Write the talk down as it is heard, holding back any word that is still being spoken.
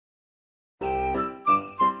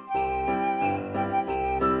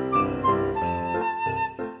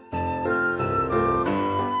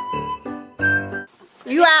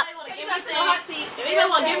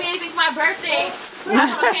gonna give me anything for my birthday. I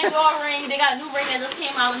got a Pandora ring. They got a new ring that just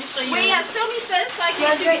came out. Let me show you. Wait, yeah, show me sis so I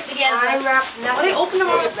can get it together. I wrap nothing. Oh, they open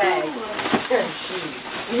them all bags.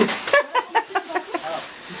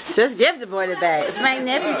 Just give the boy the bag. It's my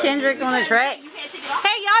nephew Kendrick on the track.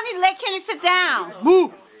 Hey, y'all need to let Kendrick sit down.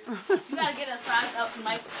 Boo. You gotta get a size up.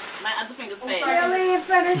 My other finger's fat. Kayla ain't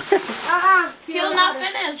finished. Kayla not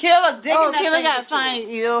finished. Kayla digging that thing. Kayla gotta find a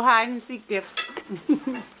little hide and seek gift.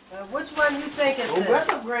 Which one you think is this? What's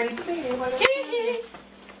up, Granny?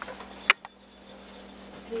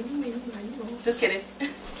 Just kidding.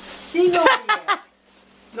 She knows that.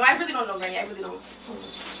 No, I really don't know, Granny. I really don't.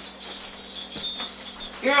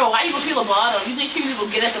 Girl, why you gonna peel the bottom? You think she really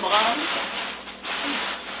gonna get at the bottom?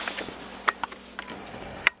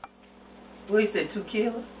 What you said, 2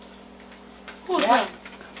 kilos? Who's that?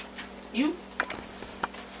 You?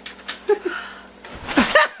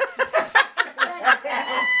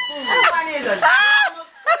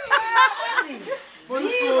 What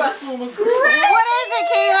is it,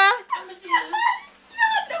 Kayla?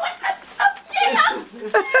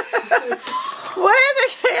 What is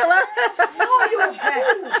it, Kayla?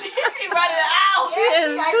 She be running out. She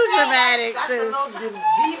is too dramatic. Sis.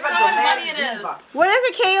 What is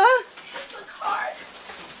it, Kayla? It's a card.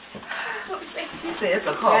 She said it's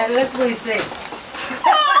a car. Yeah, look what he said.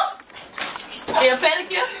 Yeah,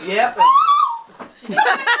 pedicure? Yep.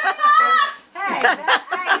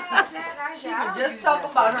 She was just talking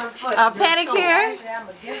about her foot. A pedicure? I'm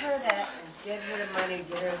gonna give her that and get her the money and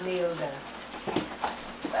get her nails done.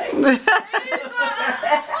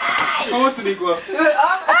 How much did he go up?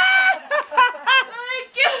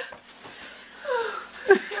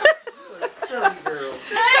 Silly girl.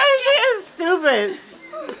 She is stupid.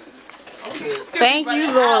 Okay. Thank you,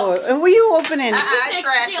 Lord. And were you opening? I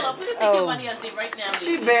trash Kayla, it. put your money up there right now.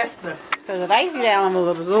 She best her. Because if I see that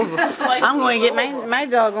envelope is over, I'm going to get my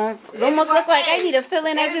dog on. It almost look like I need a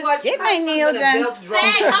fill-in. I just get my nails done.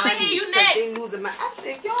 Say, I'm in here, you next.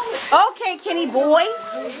 Okay, Kenny boy.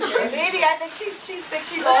 Maybe I think she thinks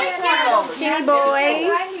she lost $10. Kenny boy.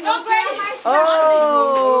 Don't Granny.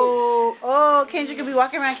 Oh, Kendrick could be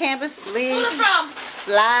walking around campus. Please. Who's it from?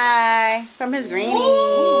 Fly from his granny.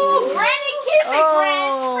 Ooh, Granny, keep it,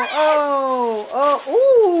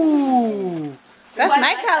 ooh. That's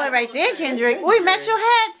my color right there, Kendrick. Ooh, you match your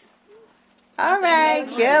hats. All right,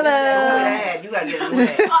 killer. You gotta get a new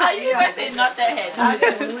hat. You better say not that head. I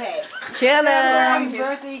got a new hat. Killer. Happy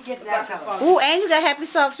birthday, get that color. Ooh, and you got happy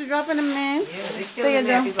socks. You dropping them in. Yeah, they killing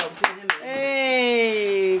happy, so I'm killing him.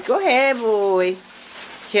 Hey, go ahead, boy.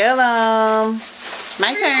 Kill him.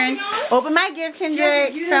 My turn. Open my gift,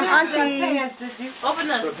 Kendrick, from Auntie. Open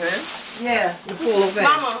this. The pants? Yeah. The full of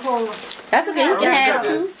Mama. That's okay. You can have two.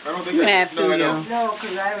 I don't think You can have two, no, I yo. don't. No,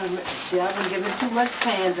 because I've been giving too much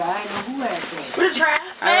pans. I know who has that. Put a trash.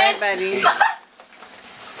 All right, buddy.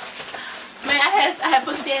 Man, I had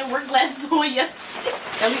put stand work glasses on yesterday.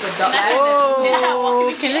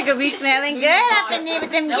 Oh, Kendrick could be smelling good up in there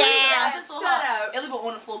with them gals. Shut up. Ellie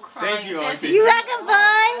on the floor crying. Thank you, Auntie. You welcome, boy.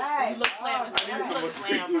 You look slam. You look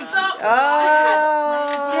slam, bro. Oh.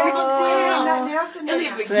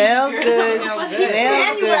 Smells good. And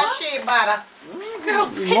Smells you got good. shea butter.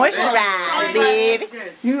 Moisturize, baby.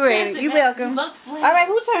 You ready? You welcome. All right,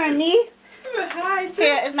 whose turn? Me?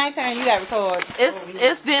 Here, it's my turn. You got to record.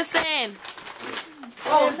 It's this saying.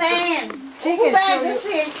 Oh, Sam. She Who can bag show this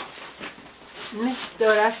you. here?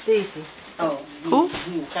 That's Stacy. Oh. Who?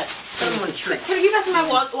 Someone trick. Can you give us my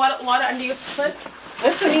water under your foot?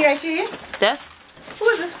 This for me right here? That's Who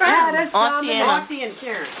is this from? Yeah, that's Auntie Dominic. and Auntie and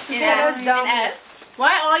Karen. Yeah, that's Dominic.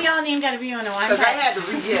 Why all y'all names got to be on the one? Because I had to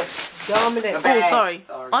re-gift Dominic. a bag. sorry.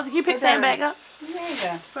 Auntie, can you pick Sam back up? There you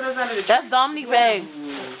go. Put us under the That's Dominique bag.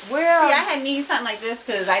 Where? See, I had needed something like this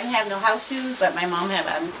because I didn't have no house shoes, but my mom had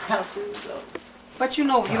house shoes. So. But you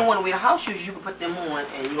know, if you don't want to wear house shoes, you can put them on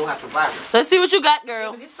and you don't have to buy them. Let's see what you got,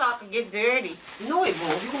 girl. But this sock can get dirty. No, it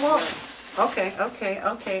won't. You can wash it. Okay.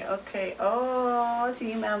 Oh,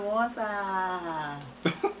 Team Hermosa.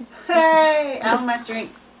 Hey, I don't much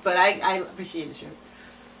drink, but I appreciate the shirt.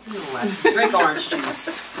 You know what? Drink orange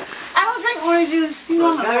juice. I don't drink orange juice. You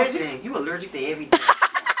know I'm allergic. You allergic to everything.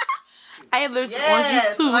 I am allergic to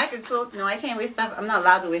Yes, oranges too. so I can't wear stuff. I'm not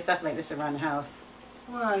allowed to wear stuff like this around the house.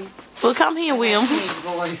 Why? Well, come here, William. Teenage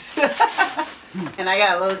boys. And I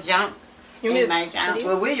got a little junk in my junk.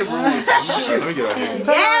 Well, where your room? Let me get out here.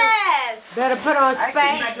 Yes! Better put on I can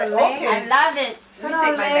Spanx make and that- leggings. I love it. Let me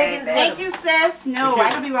take my bag back. Thank you, sis. No,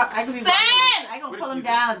 I could be. I could be. Sam! I gonna pull him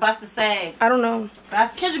down and bust the sag. I don't know.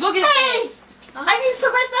 Bust. Kendra, go get Hey, Sam. I need to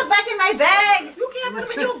put my stuff back in my bag. You can't put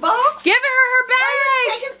them in your box. Give her her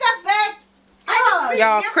bag. Taking stuff back. I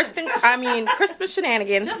Y'all, Christmas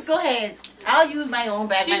shenanigans. Just go ahead. I'll use my own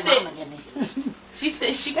bag. She My said- mama gave me. She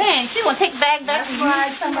said she. Man, she gonna take bag back. That's why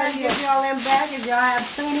somebody give y'all them back if y'all have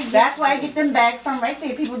plenty. That's why I get them back from right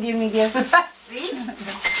there. People give me gifts. See?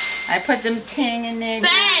 I put them 10 in there.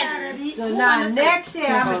 Sand. So now next year,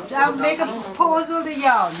 I'll make a proposal to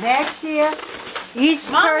y'all. Next year, each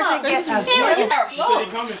person get a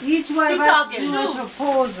gift. Each one of us do a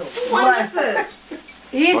proposal. What is this?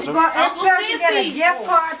 Each What's person Uncle get a Sissy. gift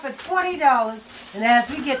card for $20, and as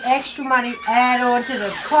we get extra money, add on to the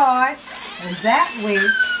card, and that way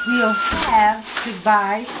we'll have to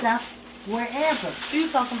buy stuff wherever. What you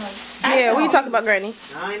talking about? Yeah, what you talking about, Granny?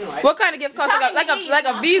 I know. What kind of gift card? Like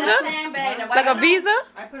a Visa? Like a Visa?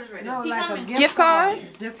 I put it right No, like a Gift card?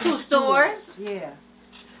 Different To stores? Yeah,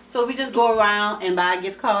 So we just go around and buy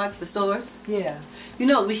gift cards to stores. yeah. You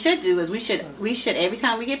know what we should do is we should every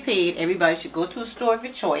time we get paid, everybody should go to a store of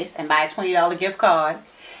your choice and buy a $20 gift card,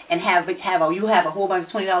 and you have a whole bunch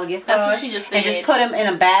of $20 gift cards. That's what she just And said. just put them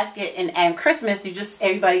in a basket. And Christmas,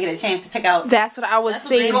 everybody get a chance to pick out. That's what I was That's what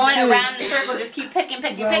saying Going too. around in a circle, just keep picking,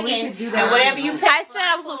 Well, we could do that. and whatever you pick. I said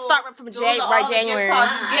I was gonna start from those are all by the gift January.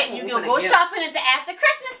 cards you get, and you can go shopping at the after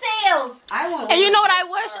Christmas sales. I want And you know what I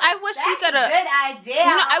wish? I wish we That's could a have. good idea.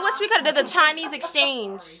 I wish we could have did the Chinese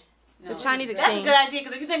exchange. The Chinese That's a exchange. good idea,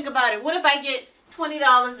 because if you think about it, what if I get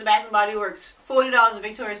 $20 to Bath and Body Works, $40 to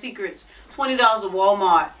Victoria's Secrets, $20 to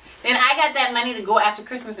Walmart? Then I got that money to go after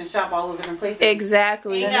Christmas and shop all those different places.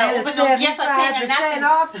 Exactly. You gotta open no gift or thing or 75% nothing.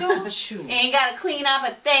 off too? Shoot. Ain't gotta clean up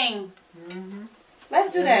a thing.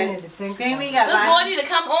 Let's do You that. need to think Then about we it. got This mine. boy need to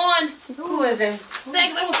come on. Who is it? Say,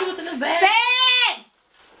 'cause I want to see what's in this bag. Sam!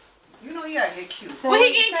 You know you gotta get cute. What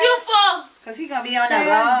he getting cute for? Cause he gonna be on that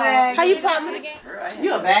Sandbag. How you pause it again? vlog.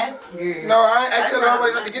 You a bad girl. No, I tell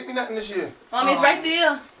nobody not to get me nothing this year. Mommy, it's right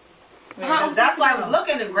there. That's why I was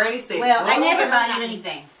looking and Granny said, Well, I "Don't never get buy him you nothing."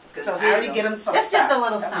 anything. Cause So I here you already go. get him some. That's just stuff. a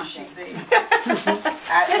little That's what something. she said.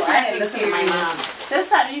 I had to listen to my mom. That's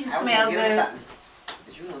something you I can was smell gonna get him good. something.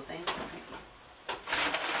 But you know what I'm saying?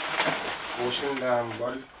 Lotion,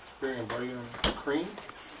 body spray and body cream.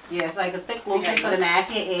 Yeah, it's like a thick See, lotion I for know. the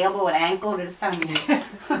mash your elbow and ankle this time. Put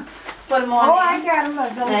them on Oh, I there. got him a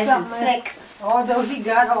little Nice and something. thick. Although he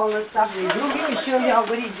got all the stuff they do, he can show y'all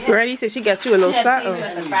what he did. Granny said she got you a little Yeah, something. see,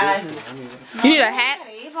 a surprise. You need a hat?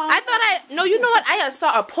 No, you know what? I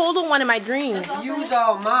saw a polo one in my dream. Used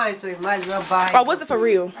all mine, so you might as well buy it. Or was it for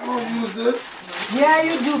real? I don't use this. Yeah,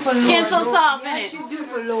 you do for lotion. Skin so soft, Yes, innit? you do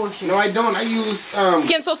for lotion. No, I don't. I use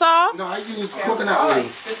Skin so soft? No, I use coconut oil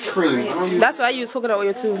cream. I don't use. That's why I use coconut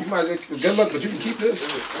oil too. You might as well. Good luck, but you can keep this.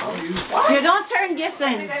 I don't use. You don't turn gifts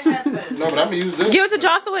in. No, but I'm gonna use this. Give it to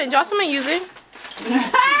Jocelyn. Jocelyn use it. Let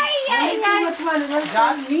me see which one it is.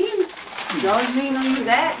 Jocelyn? Jocelyn don't use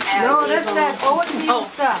that. No, that's that oatmeal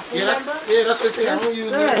stuff. Yeah, that's what I say. I don't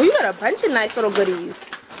use Oh, that. you got a bunch of nice little goodies.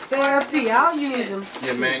 Therapy, I'll use them.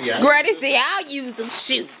 Yeah, man. Yeah. Granny said I'll use them.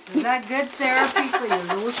 Shoot. Is that good therapy for your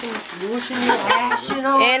lotion, your ash, you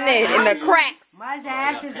know? And the cracks. My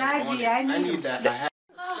ash is ID. I I need need that. I have.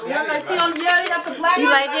 You got that tea on the yeah, you got the black You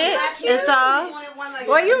one. like it? It's soft.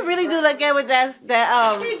 Well, you really do look good with that She do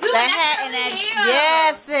that that hat and that. curly hair.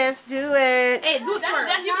 Yes, sis, do it. Hey, do it to her.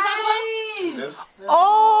 That you talking about?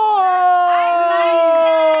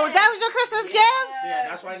 Oh, that was your Christmas gift? Yeah,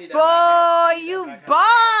 that's why I need that. Boy, you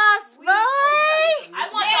boss, boy. I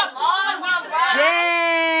want the long one, bro.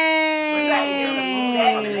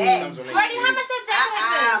 Dang. Bernie, how much that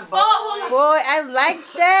jacket? Boy, I like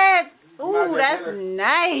that. Ooh, that's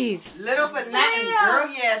nice. Little for nothing, girl.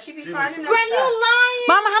 Yeah, she be finding them Granny, you stuff. lying.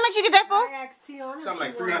 Mama, how much you get that for? XT on it. Something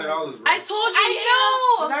like $300. Bro. I told you.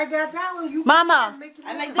 I But I got that one. You Mama, make it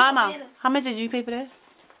I like work. Mama, how much did you pay for that?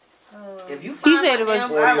 If you He find said it my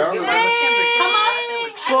was damn, I will give $40. her a Kendrick. Come on.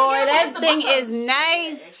 Boy, that thing is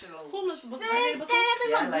nice. Yeah,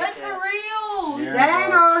 I like that. Yeah, That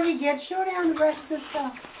ain't bro. all he gets. Show down the rest of the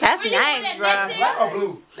stuff. That's nice, bro. Black or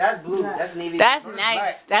blue? That's blue. That's navy. That's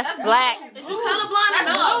nice. That's black. Is you colorblind?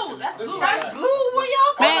 That's blue. That's blue. That's blue. Where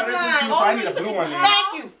y'all Man. colorblind? So I need a blue one. Then. Thank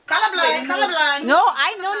you. Colorblind. Colorblind. No,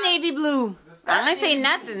 I know navy blue. I ain't say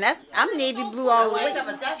nothing. I'm navy blue all the way.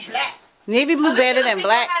 That's black. Navy blue better than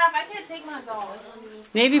black. I can't take mine off.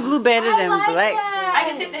 Navy blue better than black. I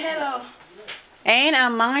can take the head off. And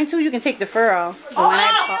on mine too, you can take the fur off. The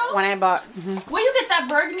one I bought. Where you get that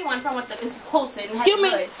burgundy one from with the it's quilted and has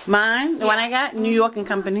good? Mine, the one I got, New York and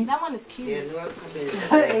Company. That one is cute. Yeah, no,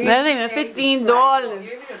 That's even $15.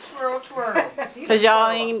 give me a twirl, twirl. Cause y'all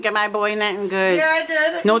ain't got my boy nothing good. Yeah, I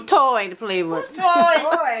did. No toy to play with. Toy.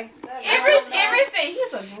 Boy. Every say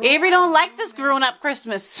he's a Avery don't like this grown up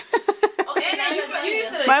Christmas. and then you used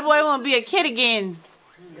to My boy won't be a kid again.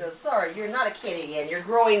 Because, sorry, you're not a kid again. You're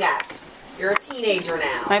growing up. You're a teenager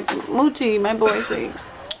now. My Moochie, my boy say.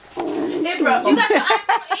 Hey, bro. You got your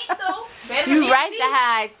iPhone 8 though. Better You than right me. to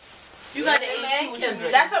hide. You got the 8 too.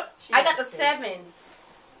 That's a. I got the 7.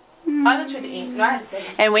 I thought you had the 8. No, I had the 7.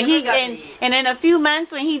 And when he got and in a few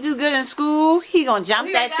months when he do good in school, he gonna jump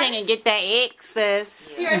We that got thing it. and get that X,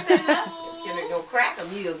 sis. Here, sit down. Kendrick don't crack them,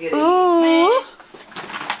 you'll get it. Ooh.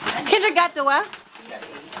 Kendrick got the what?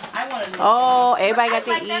 I want to know. Oh, everybody got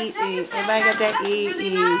like the that E. jacket, Everybody got that that's E. really E.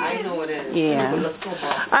 nice. I know it is. Yeah. It looks so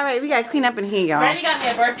bossy. All right, we gotta clean up in here, y'all. Brandy got me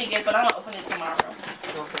a birthday gift, but I'm gonna open it tomorrow.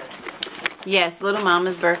 Okay. Yes, little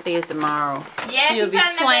mama's birthday is tomorrow. Yeah, She'll she's be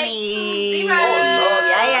turning 20. 20. Oh, Lord.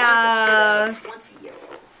 Yeah.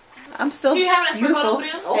 20-year-old. I'm still You having a spring beautiful. over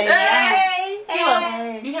there? Oh, Hey.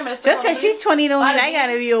 hey. You having a Just because she's 20 don't mean I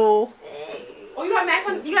gotta be old. Oh, you got Mac?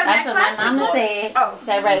 You got That's Mac what my class? mama said. Oh.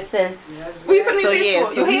 That right, sis. Who you put me So in yeah,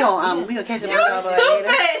 for? so You we here? gonna catch up You with y'all later.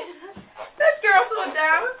 stupid. This girl so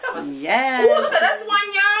down. Tell us. Yes. Ooh, look at this one,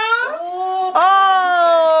 y'all.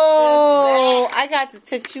 Oh, I got to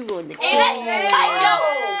touch you on the Hey, that's tight, yo.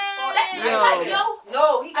 That's tight, yo.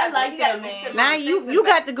 No, he got I like he that, got man. Now you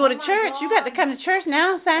got to go to church. You got to come to church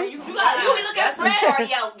now, son. You look at Fred.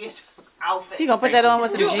 party out, get your outfit. You gonna put that on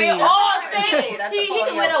with some You jeans. wear all Yeah, things. that's He the can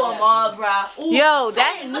party wear that outfit. with mom, bro. Ooh, Yo,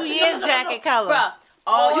 that's New Year's jacket color. bruh.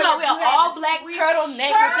 Oh, you know, we you are had all the black sweet turtleneck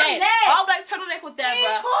with that. turtleneck. All black turtleneck with that,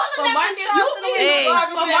 bro. Cool enough Marcus, to Charleston you with Hey. for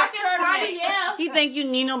black Marcus turtleneck. Friday, yeah. He think you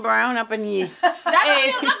Nino Brown up in here. That's what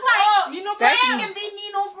you look like. You know, That's Brown me. can be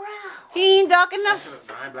Nino Brown. He ain't dark enough.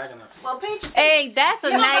 I ain't black enough. Well, paint your Hey, that's a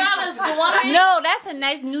Brown nice. is the one. No, that's a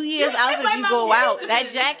nice New Year's outfit if you go out. That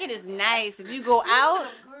jacket is nice. If you go out,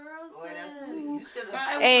 Boy, that's sweet. You still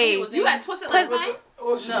hey, You got twisted like mine?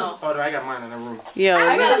 Oh, shit. No. Oh, I got mine in the room. yo,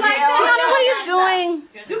 I really like Tiana, what are you doing?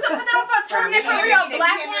 You can put that on for a turtleneck for real,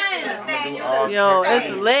 black one. Yo, it's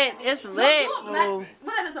lit. It's lit. boo.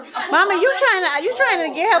 What is a Mama, you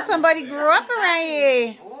trying to help somebody grow up around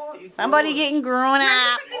here? Somebody getting grown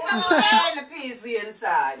up. and the paisley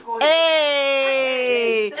inside. Go ahead.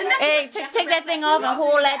 Hey, hey, take that thing off and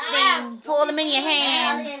hold that thing. Hold them in your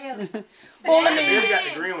hand. Hold them Baby in. got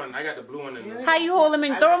the green one. I got the blue one. In How you hold them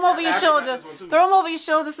in? Throw them over your shoulder. Throw them over your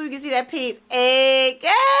shoulder so we can see that piece. Hey,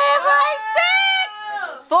 my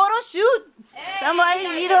son. Photo shoot. Somebody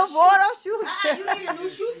need a photo shoot. You need a new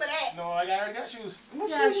shoe for that. No, I already got shoes. What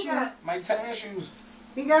shoes you got? My tan shoes.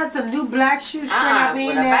 You got some new black shoes straight But up in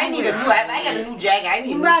if there. I need a new, I got a new jacket. I need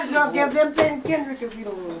You a new might as shoe. well give them to Kendrick if you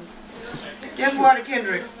don't want Guess what,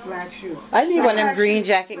 Kendrick? black shoes. I need one of them green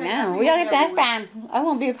jacket now. We gotta get that fan. I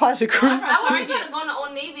won't be a part of the crew. I was going to go to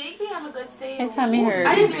Old Navy. They can have a good sale. Every time you I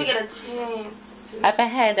heard. didn't even get a chance. If I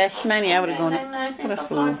had that money, I would have gone to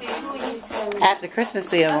school. After Christmas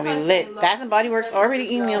sale, gonna be lit. Bath and Body Works already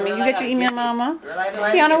emailed me. You get your email, Mama?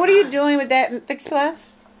 Tiana, what are you doing with that Fix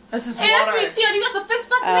Plus? This is Hey, that's water. me, Tia. You got some Fix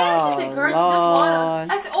Plus, man? She said, girl, this water. Lord.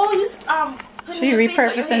 I said, oh, you put She it in your face or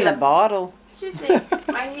your repurposing the hair? bottle. She said,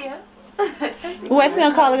 right here. Who I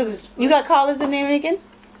smell collars? You got collars in there, Megan?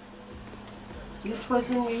 You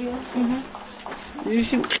twisting your ears? You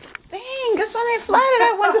should. Dang, this one ain't fly to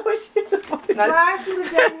that window. Why do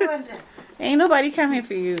that window? Ain't nobody coming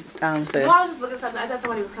for you, sis. No, I was just looking at something. I thought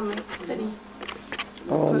somebody was coming. Sitting.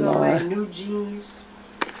 Oh, Put on my Lord. new jeans.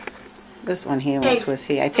 This one here won't twist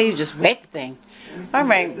here. I tell you, just wet the thing. All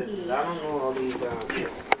right. I don't know all these.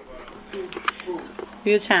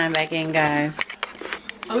 We'll chime back in, guys.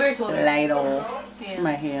 Oh, we already told her. Light off.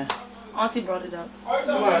 Right here. Auntie brought it up.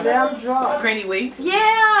 Damn draw. Granny, wait. Yeah,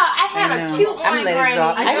 I had I a know. cute I'm one, letting it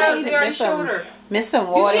drop. Granny. I gotta they already miss showed some, her. miss some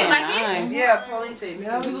water see it in like it? mine. Yeah, Pauline said. We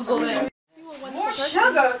was going there. More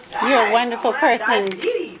sugar. You're a wonderful person.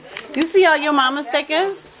 You see all your mama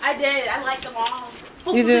stickers? I did. I like them all.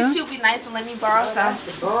 You do? Hopefully she'll be nice and let me borrow some.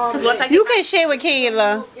 Because once I get You can share with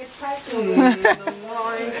Kayla. it's fine, sis.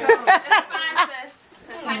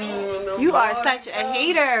 'Cause honey, You are such a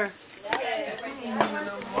hater.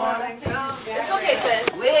 it's okay, sis.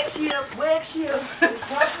 Wig shield.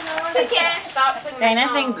 She can't stop singing Dang, that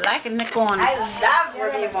song. thing black in the corner. I love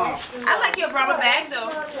Remy Mom. I like your Brahma bag, though.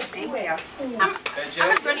 Anyway, How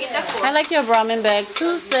much money you get that for? I like your Brahmin bag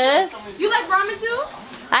too, sis. You like ramen, too?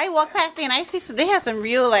 I walk past there and I see they have some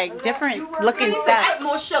real like different looking I stuff.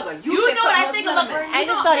 more sugar. You said know put what I more think cinnamon. I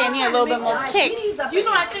just thought it needed a little bit more kick. You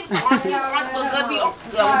know what I think for auntie would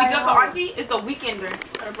be good for auntie is the weekender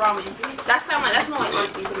or ramen. That's more like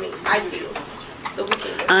auntie to me. I feel the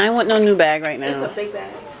weekender. I ain't want no new bag right It's a now. big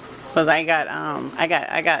bag. Cause I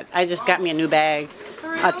just got me a new bag.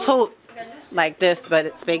 A tote like this, but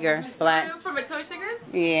it's bigger. It's black. From Victoria's Secret?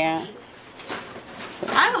 Yeah.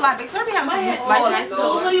 I ain't gonna lie, Victoria be having some like nice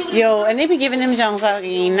tools. Yo, and they be giving them Jones out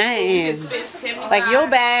ain't nothing. Like your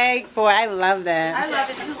bag, boy, I love that. I love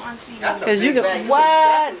it too, Auntie. That's a 'Cause you big can- bag.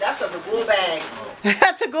 what? That's a good bag.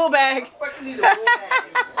 That's a go bag. What you need a good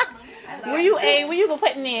bag? Where you go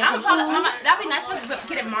put in there? I'm probably, Mama, that'd be nice if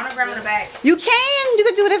we get a monogram on the back. You can. You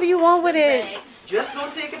can do whatever you want with it. Just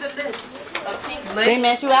don't take it to lips. They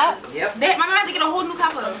mess you out? Yep. Mama had to get a whole new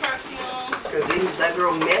cover. Because that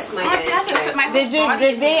girl messed my Auntie, I can fit bag. my Did whole body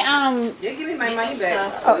in they there. They give me my money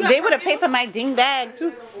back. Oh, they would have paid for my ding bag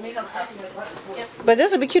too. But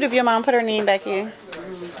this would be cute if your mom put her name back here.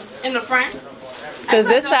 In the front. Cause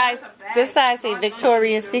this side say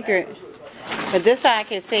Victoria's Secret, but this side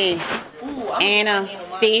can say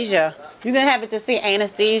Anastasia. You can have it to say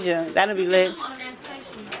Anastasia. That'll be lit.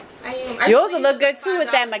 Yours will look good too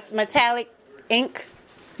with that metallic ink.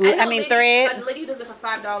 I mean thread. A lady does it for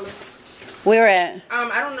 $5. Where at?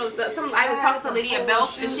 I don't know. I was talking to a lady at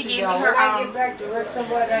Belks and she gave me her get back to work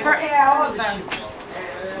somewhere that her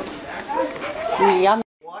Y'all.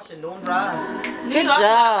 Wash and don't dry. Good job.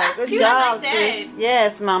 That's Good cute. I job, like that. sis.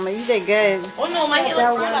 Yes, mama, you did good. Oh no, my hair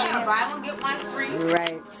looks good. Buy one get one free.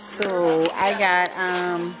 Right. So I got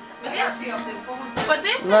But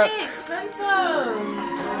this Look. is expensive.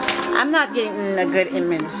 I'm not getting a good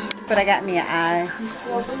image, but I got me an eye.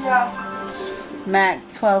 Mac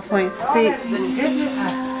 12.6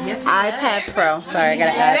 iPad Pro. Sorry, I got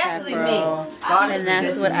an iPad Especially Pro. me. God And is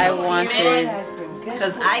that's good what to I me. wanted.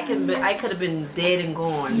 Because I could have been dead and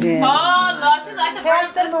gone. Yeah. Oh Lord, she's like a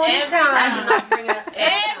Testimony every time. I do not bring it up.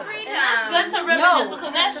 Every time. That's a reminiscence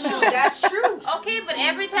because that's true. That's true. Okay, but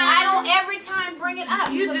every time. I don't every time bring it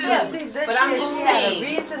up. You do. See, this But I'm year just she had a saying.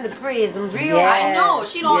 reason to praise him. Real. Yeah. I know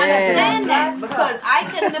she don't Yes. understand that because I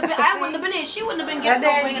couldn't have been. I wouldn't have been in. She wouldn't have been And getting no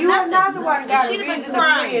then bringing you nothing. another one got a she'd have been reason to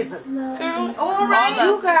crying. praise him. All right.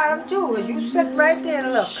 You got him too. And you sit right there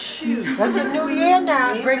and look. It's a new year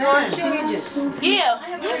now. Bring on changes. Yeah.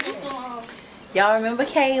 Y'all remember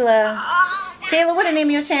Kayla? Kayla, what the name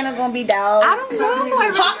of your channel gonna be, dog? I don't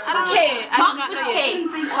know. Talk to the kid. Talk to the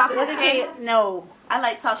kid. Talk to What the the kid. kid? No. I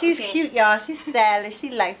like talk to She's the kid. cute, y'all. She's stylish.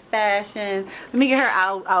 She like fashion. Let me get her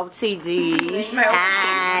OOTD.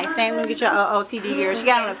 Hi. Stand, let me get your OOTD, girl. She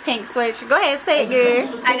got on a pink sweatshirt. Go ahead, say it, girl.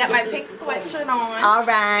 I got my pink sweatshirt on. All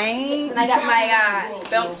right. And I got my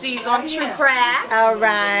belt jeans on True Craft. All I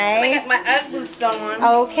right. got my Ugg boots on.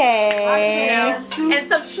 Okay. And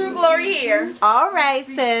some True Glory hair. All right,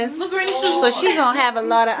 sis. Look at shoes. So she's gonna have a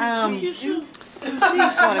lot of She's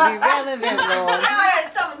gonna be relevant, Lord.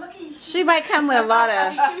 She might come with a lot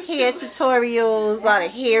of hair tutorials, a lot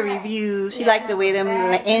of hair reviews. She like the way them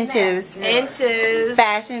inches,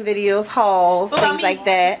 fashion videos, hauls, things like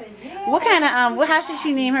that. What kind of how should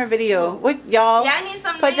she name her video? What y'all Yeah, I need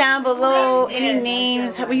some put down names. below any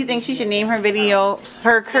names? What do you think she should name her video?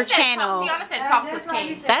 Her channel. Tiana said talk to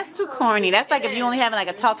Kate. That's too corny. That's like if you only having like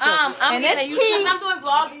a talk show. I'm And gonna this use tea, I'm doing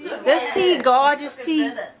vlogs too. this tea, gorgeous tea.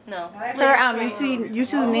 No. Her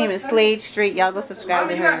YouTube name is Slade Street. Y'all go subscribe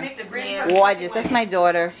to her. Gorgeous. That's my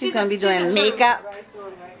daughter. She's gonna be doing makeup,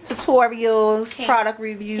 tutorials, product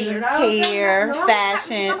reviews, hair,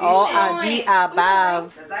 fashion, all of the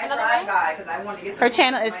above. Her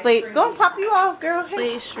channel is Slade. Go and pop you off, girl.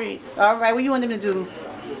 Slade Street. All right, what you want them to do?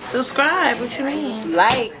 Subscribe. What you mean?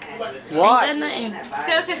 Like, Ain't watch. got nothing.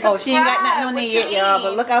 Oh, she ain't got nothing on there yet, y'all.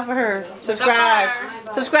 But look out for her. Subscribe.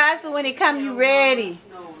 Subscribe so when they come, you ready.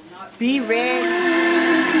 Be ready.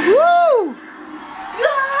 Woo!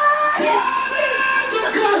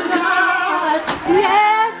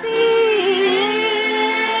 Yes, he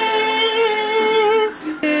is.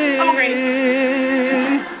 I'm hungry.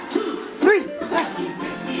 3.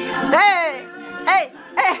 Hey, hey,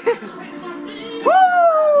 hey. Woo!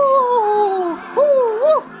 Woo!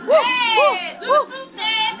 Woo! Woo! Hey, do Woo! the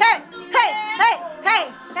two-step. Hey, hey, hey, hey,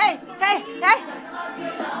 hey, hey, hey.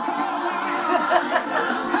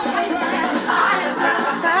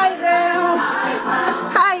 High ground.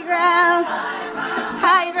 High ground.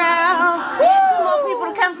 High ground. Woo! 2 more people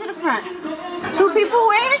to come to the front. 2 people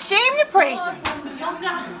who ain't ashamed to praise him.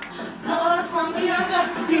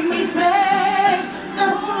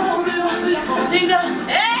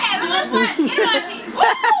 Hey, look at this one. Get it, Auntie. Woo!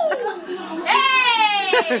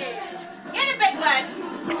 Hey! Get it, big bud.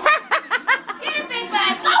 Get it, big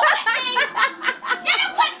bud. Go, Whitney. Get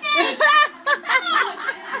it, Whitney. Come on.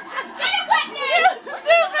 Get it,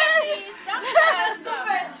 Whitney.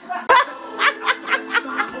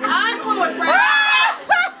 I'm full of crap.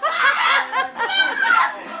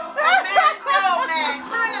 No, man.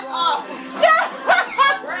 Turn this off.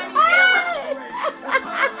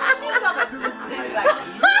 She's talking to this like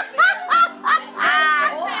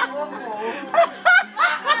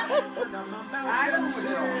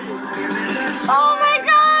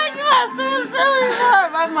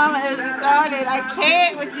mama is retarded. I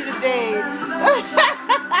can't with you today.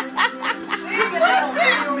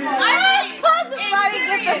 Somebody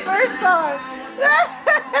get the first part.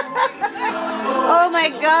 Oh my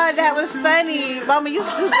God, that was funny. Mama, you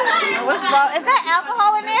stupid. What's wrong? Is that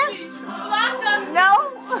alcohol in there?